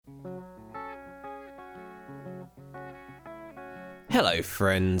Hello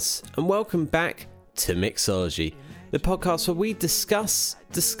friends, and welcome back to Mixology, the podcast where we discuss,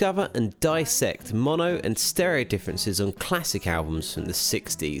 discover and dissect mono and stereo differences on classic albums from the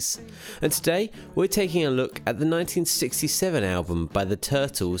 60s. And today we're taking a look at the 1967 album by the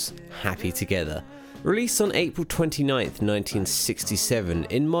Turtles, Happy Together. Released on April 29th, 1967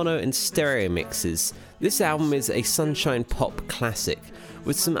 in mono and stereo mixes, this album is a sunshine pop classic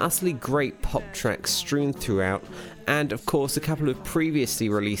with some utterly great pop tracks strewn throughout, and of course a couple of previously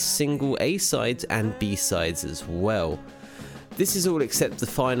released single A-sides and B-sides as well. This is all except the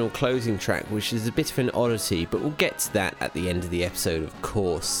final closing track, which is a bit of an oddity, but we'll get to that at the end of the episode of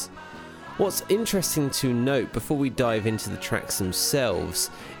course. What's interesting to note before we dive into the tracks themselves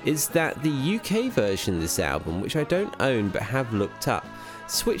is that the UK version of this album, which I don't own but have looked up,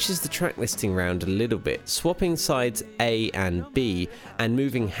 switches the track listing around a little bit, swapping sides A and B and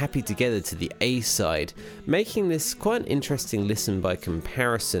moving Happy Together to the A side, making this quite an interesting listen by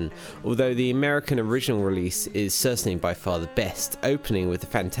comparison, although the American original release is certainly by far the best, opening with the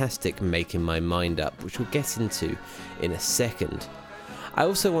fantastic Making My Mind Up, which we'll get into in a second. I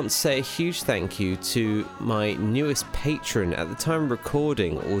also want to say a huge thank you to my newest patron at the time of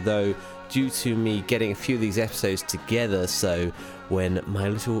recording, although due to me getting a few of these episodes together, so when my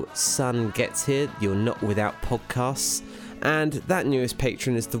little son gets here, you're not without podcasts. And that newest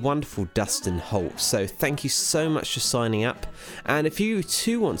patron is the wonderful Dustin Holt, so thank you so much for signing up. And if you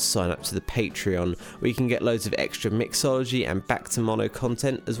too want to sign up to the Patreon, where you can get loads of extra Mixology and Back to Mono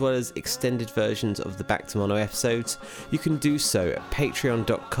content, as well as extended versions of the Back to Mono episodes, you can do so at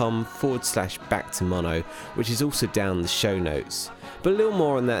patreon.com/Back to Mono, which is also down the show notes. But a little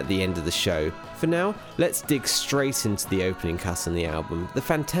more on that at the end of the show. For now, let's dig straight into the opening cut on the album, the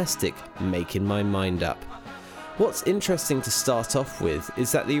fantastic Making My Mind Up. What's interesting to start off with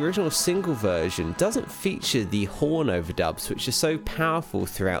is that the original single version doesn't feature the horn overdubs, which are so powerful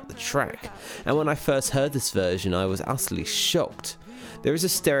throughout the track, and when I first heard this version I was utterly shocked. There is a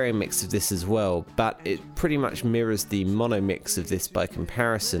stereo mix of this as well, but it pretty much mirrors the mono mix of this by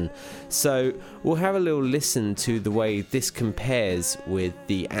comparison, so we'll have a little listen to the way this compares with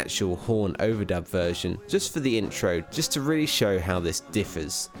the actual horn overdub version, just for the intro, just to really show how this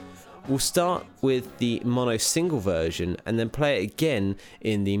differs. We'll start with the mono single version and then play it again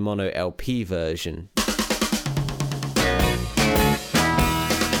in the mono LP version.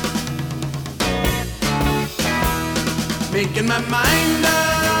 Making my mind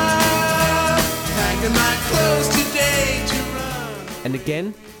up, packing my clothes today to run. And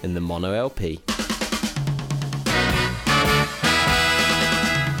again in the mono LP.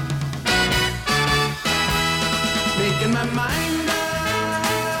 Making my mind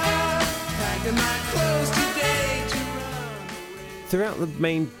up, packing my clothes today to run. Throughout the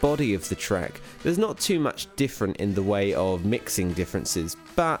main body of the track, there's not too much different in the way of mixing differences,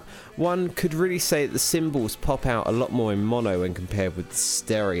 but one could really say that the cymbals pop out a lot more in mono when compared with the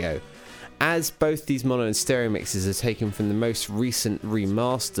stereo. As both these mono and stereo mixes are taken from the most recent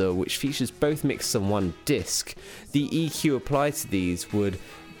remaster, which features both mixes on one disc, the EQ applied to these would,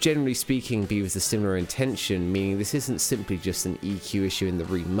 generally speaking, be with a similar intention, meaning this isn't simply just an EQ issue in the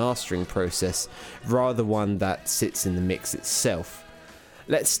remastering process, rather one that sits in the mix itself.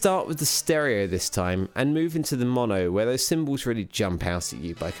 Let's start with the stereo this time and move into the mono, where those cymbals really jump out at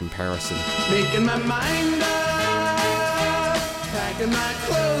you by comparison. Making my mind up, packing my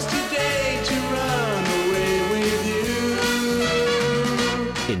clothes today to run away with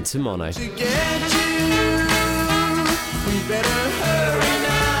you. Into mono. To get you, we better hurry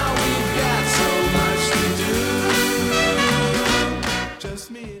now. We've got so much to do.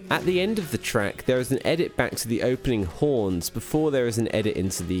 Just me and At the end of the track, there is an edit back to the opening horns before there is an edit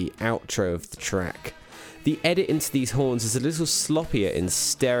into the outro of the track. The edit into these horns is a little sloppier in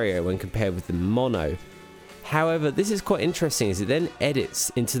stereo when compared with the mono. However, this is quite interesting as it then edits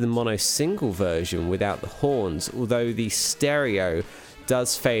into the mono single version without the horns, although the stereo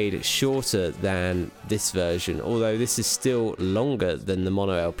does fade shorter than this version, although this is still longer than the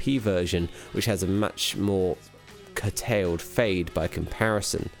mono LP version, which has a much more curtailed fade by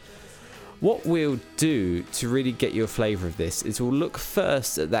comparison. What we'll do to really get you a flavour of this is we'll look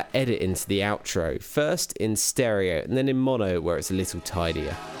first at that edit into the outro, first in stereo and then in mono where it's a little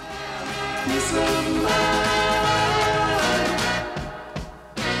tidier.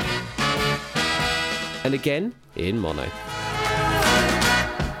 And again in mono.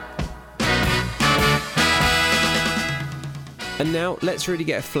 And now let's really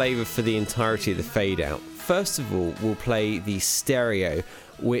get a flavour for the entirety of the fade out. First of all, we'll play the stereo,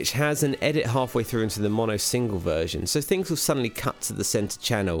 which has an edit halfway through into the mono single version, so things will suddenly cut to the centre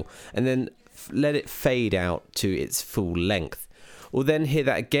channel and then let it fade out to its full length. We'll then hear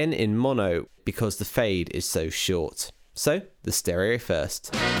that again in mono because the fade is so short. So, the stereo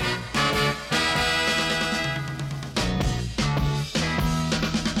first.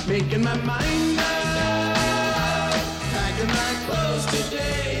 Making my mind up, packing my clothes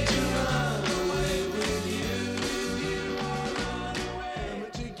today to run away with you.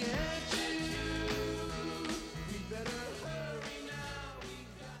 Coming to get you. We better hurry now. We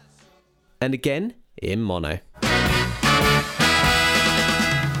got some. And again in mono.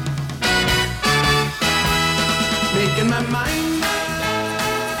 Making my mind up,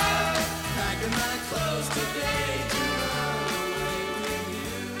 packing my clothes today to run away with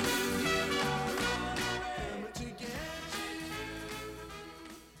you. Coming to get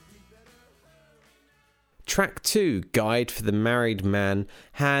Track 2, Guide for the Married Man,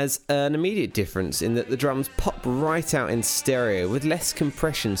 has an immediate difference in that the drums pop right out in stereo with less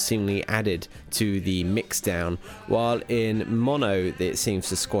compression seemingly added to the mixdown, while in mono it seems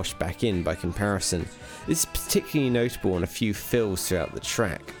to squash back in by comparison. This is particularly notable on a few fills throughout the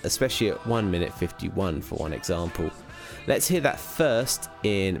track, especially at 1 minute 51 for one example. Let's hear that first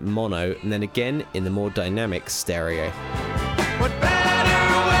in mono and then again in the more dynamic stereo. what better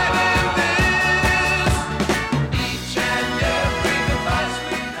way than this? Each and every device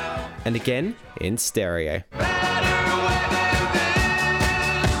we know. And again in stereo. Better way than this?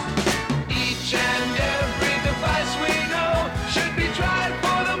 Each and every device we know should be tried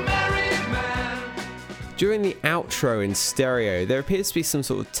for the married man. During the outro in stereo, there appears to be some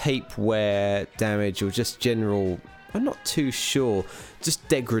sort of tape wear damage or just general, I'm not too sure, just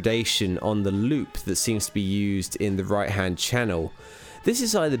degradation on the loop that seems to be used in the right hand channel. This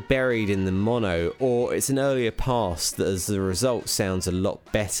is either buried in the mono or it's an earlier pass that as a result sounds a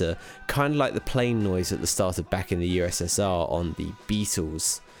lot better, kind of like the plane noise at the start of Back in the USSR on the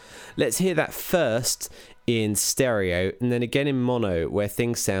Beatles. Let's hear that first in stereo and then again in mono where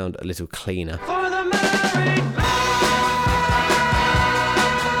things sound a little cleaner. For the married man.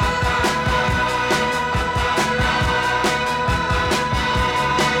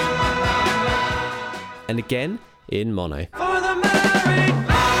 And again in mono. For the married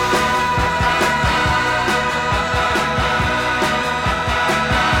man.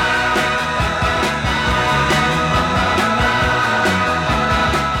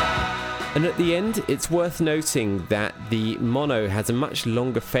 And at the end, it's worth noting that the mono has a much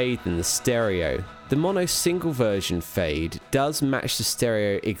longer fade than the stereo. The mono single version fade does match the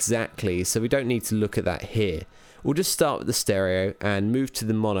stereo exactly, so we don't need to look at that here. We'll just start with the stereo and move to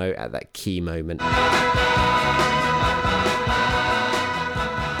the mono at that key moment.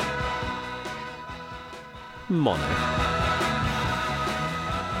 Mono.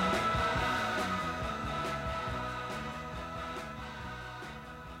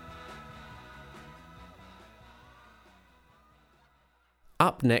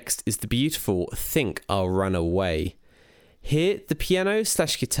 Up next is the beautiful Think I'll Run Away. Here, the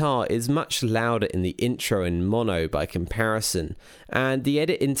piano/guitar is much louder in the intro in mono by comparison, and the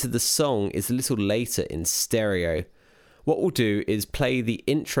edit into the song is a little later in stereo. What we'll do is play the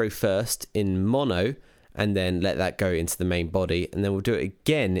intro first in mono, and then let that go into the main body, and then we'll do it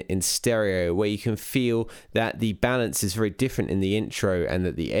again in stereo, where you can feel that the balance is very different in the intro and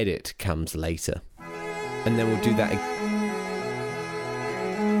that the edit comes later. And then we'll do that again.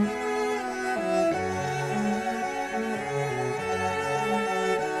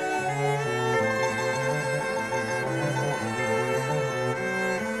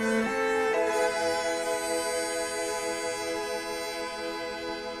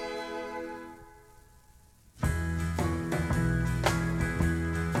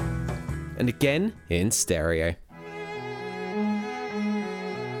 And again in stereo.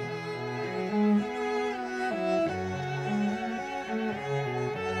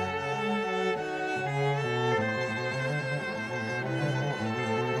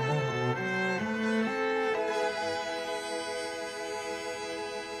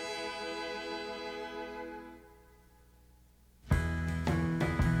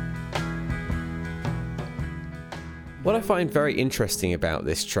 What I find very interesting about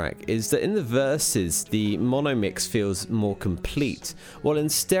this track is that in the verses the mono mix feels more complete, while in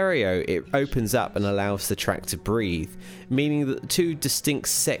stereo it opens up and allows the track to breathe, meaning that the two distinct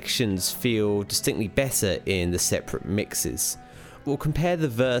sections feel distinctly better in the separate mixes. We'll compare the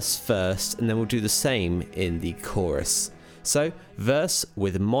verse first and then we'll do the same in the chorus. So, verse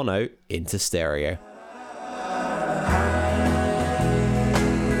with mono into stereo.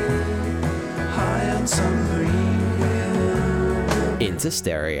 High on some green Into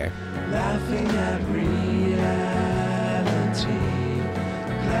stereo. laughing at reality,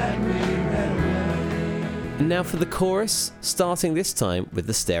 glad we ran away. And now for the chorus, starting this time with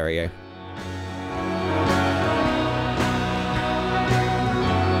the stereo.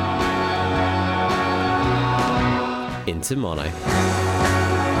 Into mono.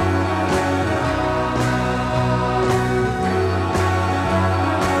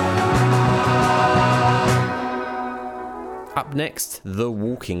 Up next, the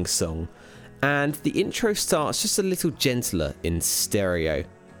walking song. And the intro starts just a little gentler in stereo.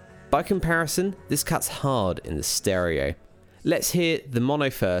 By comparison, this cuts hard in the stereo. Let's hear the mono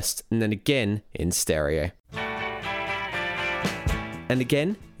first, and then again in stereo. And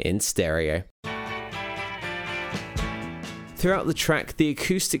again in stereo. Throughout the track, the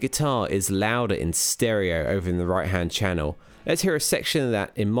acoustic guitar is louder in stereo over in the right-hand channel. Let's hear a section of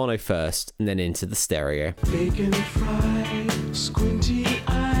that in mono first, and then into the stereo. Bacon fried,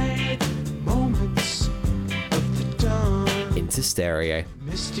 squinty-eyed moments of the dawn. Into stereo.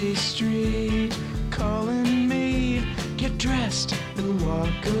 Misty street calling me. Get dressed and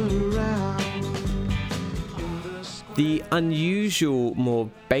walk around. The unusual, more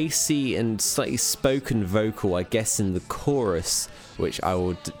bassy and slightly spoken vocal, I guess, in the chorus, which I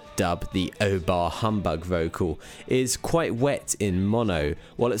will dub the O-bar humbug vocal, is quite wet in mono,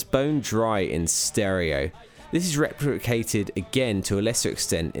 while it's bone dry in stereo. This is replicated again to a lesser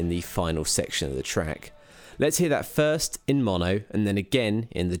extent in the final section of the track. Let's hear that first in mono, and then again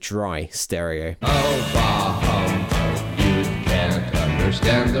in the dry stereo. Oh, bah, humbug, you can't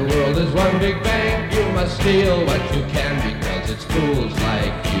understand. The world is one big bang. You must steal what you can, because it's fools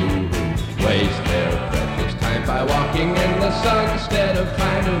like you who waste their precious time by walking in the sun instead of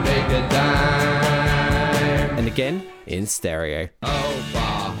trying to make a dime. And again in stereo. Oh,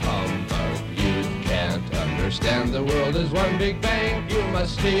 bah, humbug, you can't understand. The world is one big bang. You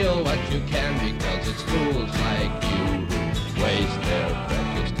must steal what you can, because it's fools like you who waste their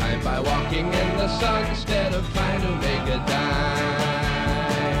precious time by walking in the sun instead of trying to make a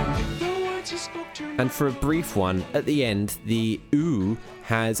dime. The words he spoke to. And for a brief one, at the end, the ooh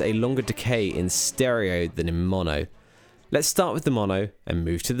has a longer decay in stereo than in mono. Let's start with the mono and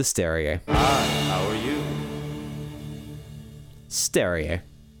move to the stereo. Hi, how are you? Stereo.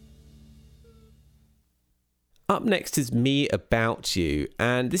 Up next is Me About You,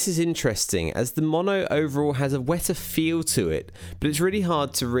 and this is interesting as the mono overall has a wetter feel to it, but it's really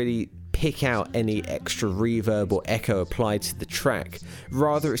hard to really pick out any extra reverb or echo applied to the track.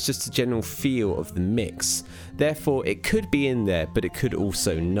 Rather, it's just a general feel of the mix. Therefore, it could be in there, but it could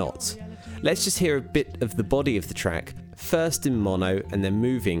also not. Let's just hear a bit of the body of the track, first in mono and then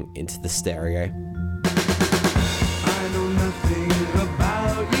moving into the stereo. I know nothing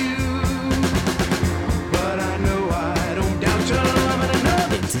about you, but I know I don't doubt your love, and I know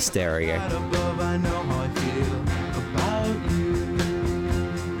Into stereo. that above I know how I feel about you.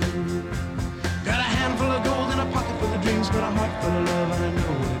 Got a handful of gold and a pocket full of dreams, but a heart full of love, and I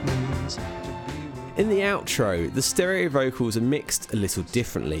know what it means to be with. In the outro, the stereo vocals are mixed a little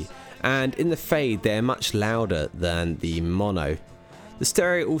differently, and in the fade they're much louder than the mono. The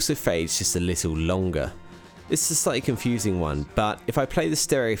stereo also fades just a little longer. This is a slightly confusing one, but if I play the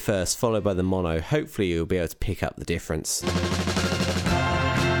stereo first followed by the mono, hopefully you'll be able to pick up the difference.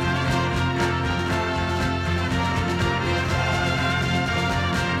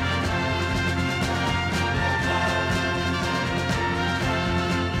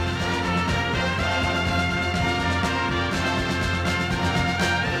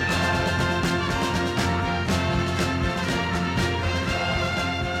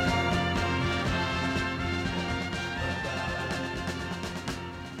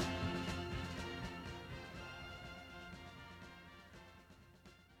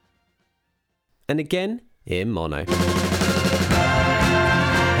 And again in mono.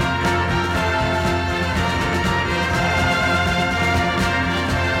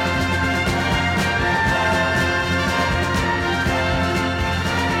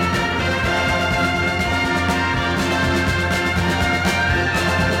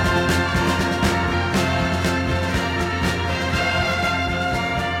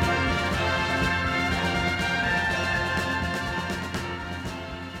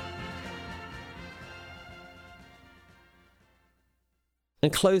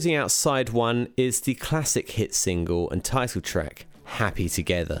 And closing out side one is the classic hit single and title track, Happy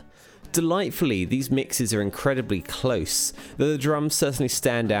Together. Delightfully, these mixes are incredibly close, though the drums certainly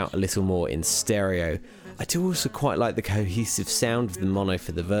stand out a little more in stereo. I do also quite like the cohesive sound of the mono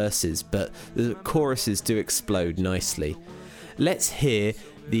for the verses, but the choruses do explode nicely. Let's hear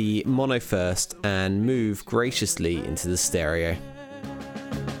the mono first and move graciously into the stereo.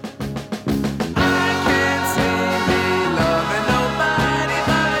 Can't see me loving nobody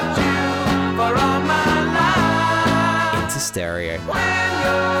but you for all my life. stereo. When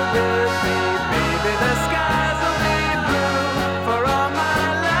you're with me, baby, the skies will be blue for all my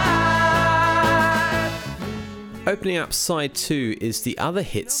life. Opening up side 2 is the other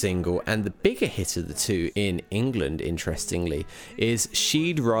hit single, and the bigger hit of the two in England, interestingly, is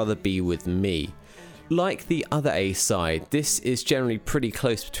She'd Rather Be With Me. Like the other A side, this is generally pretty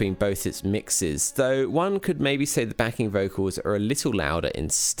close between both its mixes, though one could maybe say the backing vocals are a little louder in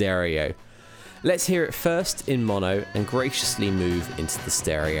stereo. Let's hear it first in mono and graciously move into the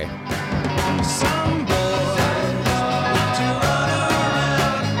stereo. Some boys want to run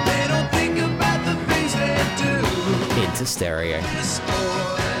around. They don't think about the things they do. Into stereo. This boy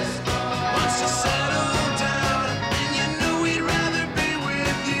wants to settle down, and you know he'd rather be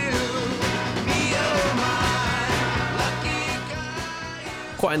with you. You're my lucky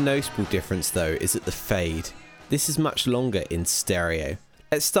guy. Quite a noticeable difference though is at the fade. This is much longer in stereo.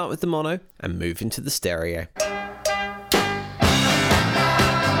 Let's start with the mono and move into the stereo.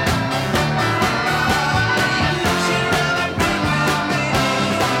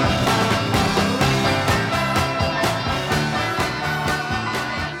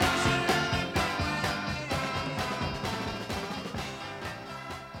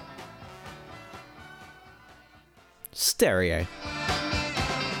 Stereo.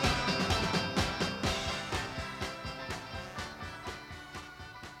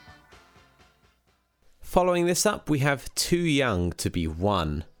 Following this up, we have Too Young to Be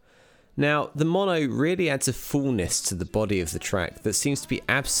One. Now, the mono really adds a fullness to the body of the track that seems to be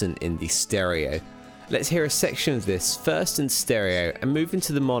absent in the stereo. Let's hear a section of this first in stereo and move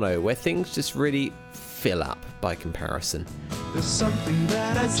into the mono where things just really fill up by comparison. There's something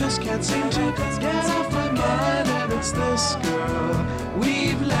that I just can't seem to get off my mind, and it's this girl.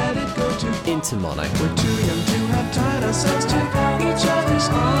 We've let it go too far. Into mono. We're too young to have tied ourselves to each other's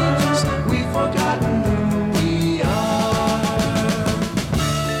arms. We've forgotten who we are.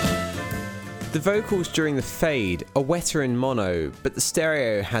 The vocals during the fade are wetter in mono, but the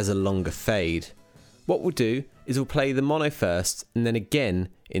stereo has a longer fade. What we'll do is we'll play the mono first and then again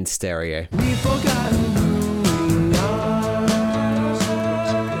in stereo. We've forgotten who we are.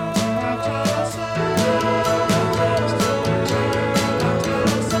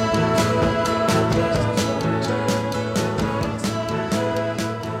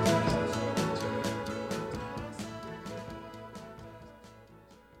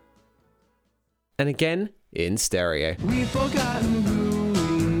 And again in stereo. We've forgotten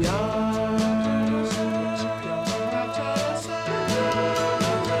who we are.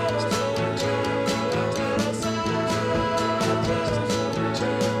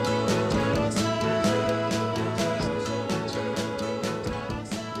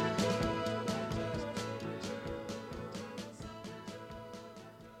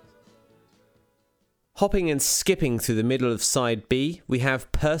 Hopping and skipping through the middle of side B, we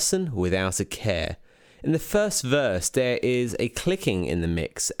have Person Without a Care. In the first verse, there is a clicking in the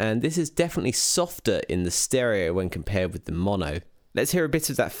mix, and this is definitely softer in the stereo when compared with the mono. Let's hear a bit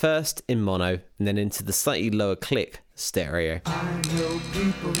of that first in mono, and then into the slightly lower click stereo. I know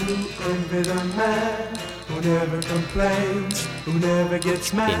people who envy the man who never complains, who never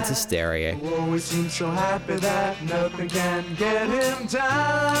gets mad, Into stereo. who always seems so happy that nothing can get him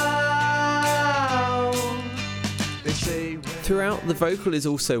down. They say Throughout, the vocal is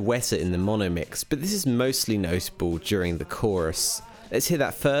also wetter in the mono mix, but this is mostly noticeable during the chorus. Let's hear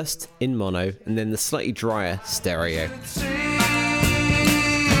that first in mono, and then the slightly drier stereo. see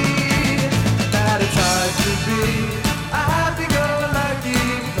that it's hard to be a happy-go-lucky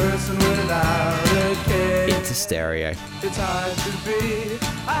person without a care. Into stereo. It's hard to be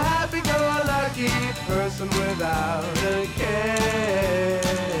a happy-go-lucky person without a care.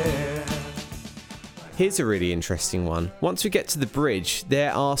 Here's a really interesting one. Once we get to the bridge,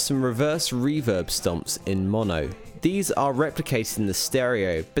 there are some reverse reverb stomps in mono. These are replicated in the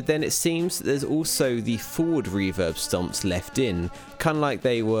stereo, but then it seems that there's also the forward reverb stomps left in, kind of like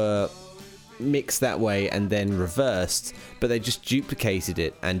they were mixed that way and then reversed, but they just duplicated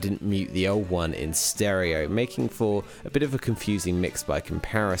it and didn't mute the old one in stereo, making for a bit of a confusing mix by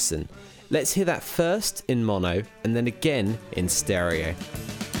comparison. Let's hear that first in mono and then again in stereo.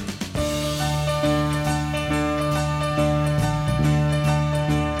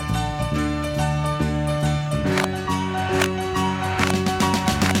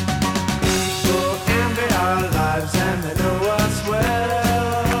 People envy our lives and they know us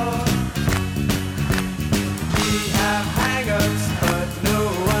well. We have hang-ups, but no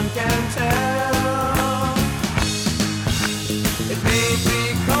one can tell. It may be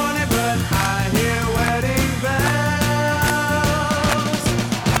corny, but I hear wedding bells.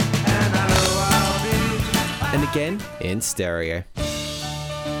 again in stereo. People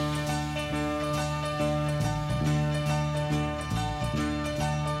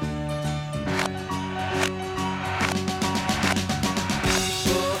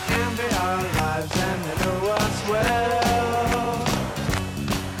envy our lives and they know us well.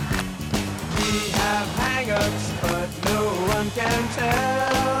 We have hang-ups, but no one can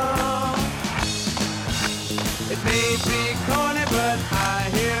tell. It may be corny, but I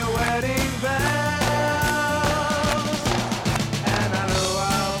hear wedding bells, and I know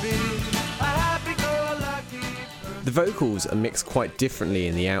I'll be a happy-go-lucky person. The vocals are mixed quite differently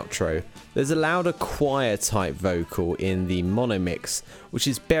in the outro. There's a louder choir type vocal in the mono mix, which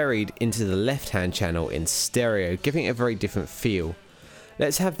is buried into the left hand channel in stereo, giving it a very different feel.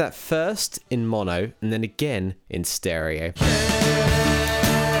 Let's have that first in mono and then again in stereo.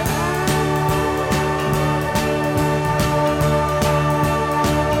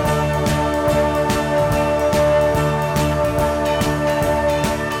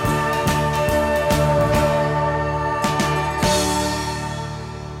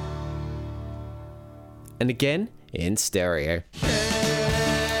 And again in stereo.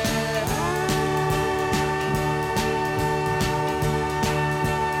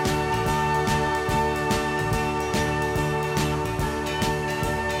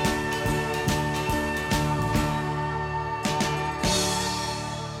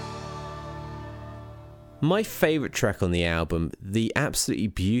 My favourite track on the album, the absolutely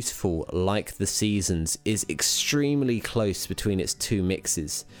beautiful Like the Seasons, is extremely close between its two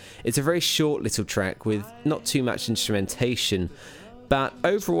mixes. It's a very short little track with not too much instrumentation, but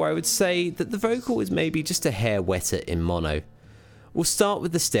overall I would say that the vocal is maybe just a hair wetter in mono. We'll start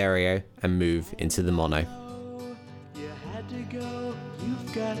with the stereo and move into the mono. You had to go,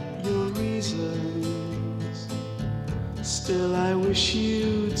 you've got your reasons. Still, I wish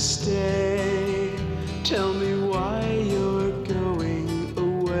you'd stay. Tell me why you're going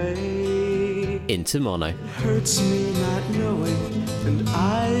away. Into mono. Hurts me not knowing, and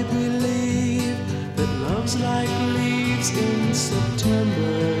I believe that love's like leaves in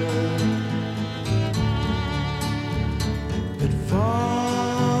September that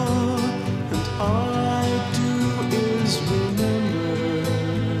fall, and all I do is remember.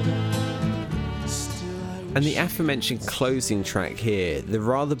 Still, I And the wish aforementioned closing track here, the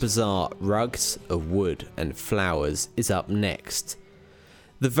rather bizarre Rugs of Wood and Flowers, is up next.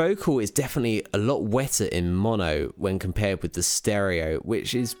 The vocal is definitely a lot wetter in mono when compared with the stereo,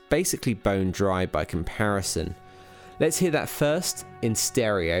 which is basically bone dry by comparison. Let's hear that first in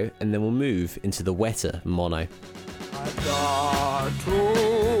stereo and then we'll move into the wetter mono. I've got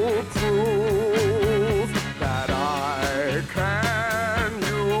to prove that I can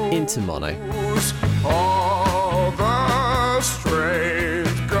use Into mono. all the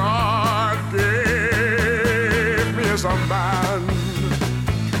strength God gave me as a man.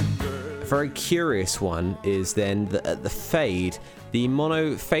 A very curious one is then that at the fade, the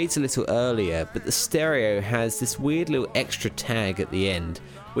mono fades a little earlier, but the stereo has this weird little extra tag at the end,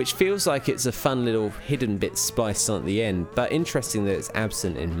 which feels like it's a fun little hidden bit spliced on at the end, but interesting that it's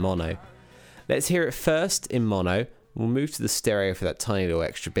absent in mono. Let's hear it first in mono, we'll move to the stereo for that tiny little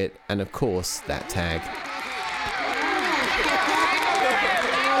extra bit, and of course, that tag.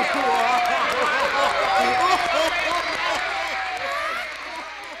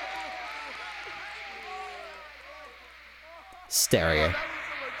 Stereo. No,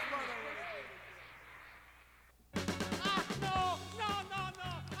 no, no. I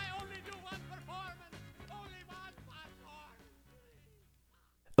only do one performance. Only one platform.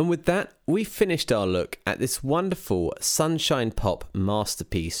 And with that, we finished our look at this wonderful Sunshine Pop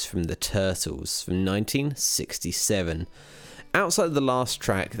masterpiece from the Turtles from 1967. Outside of the last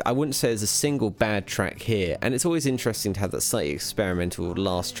track, I wouldn't say there's a single bad track here, and it's always interesting to have that slightly experimental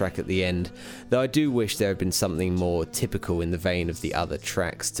last track at the end, though I do wish there had been something more typical in the vein of the other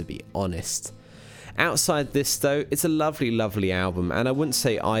tracks, to be honest. Outside this though, it's a lovely, lovely album, and I wouldn't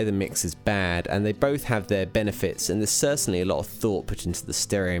say either mix is bad, and they both have their benefits, and there's certainly a lot of thought put into the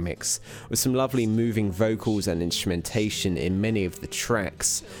stereo mix, with some lovely moving vocals and instrumentation in many of the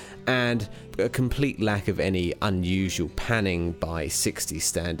tracks, and a complete lack of any unusual panning by 60s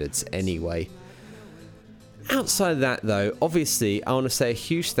standards anyway. Outside of that though, obviously I want to say a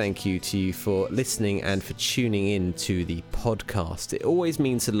huge thank you to you for listening and for tuning in to the podcast. It always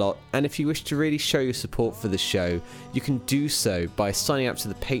means a lot, and if you wish to really show your support for the show, you can do so by signing up to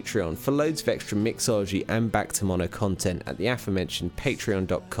the Patreon for loads of extra mixology and Back to Mono content at the aforementioned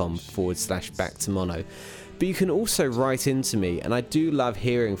patreon.com/back to mono. But you can also write into me, and I do love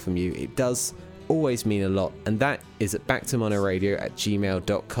hearing from you. It does always mean a lot, and that is at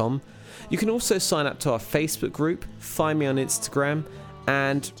backtomonoradio@gmail.com. You can also sign up to our Facebook group, find me on Instagram,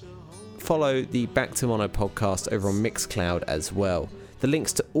 and follow the Back to Mono podcast over on Mixcloud as well. The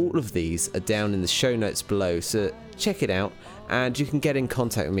links to all of these are down in the show notes below, so check it out, and you can get in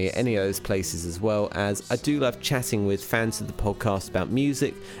contact with me at any of those places, as well as I do love chatting with fans of the podcast about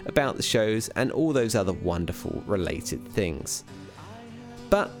music, about the shows, and all those other wonderful related things.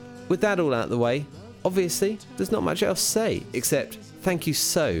 But with that all out of the way, obviously there's not much else to say except thank you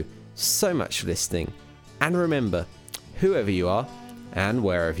so much for listening, and remember, whoever you are and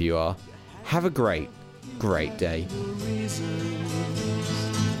wherever you are, have a great day.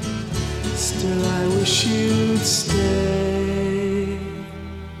 Still I wish you'd stay.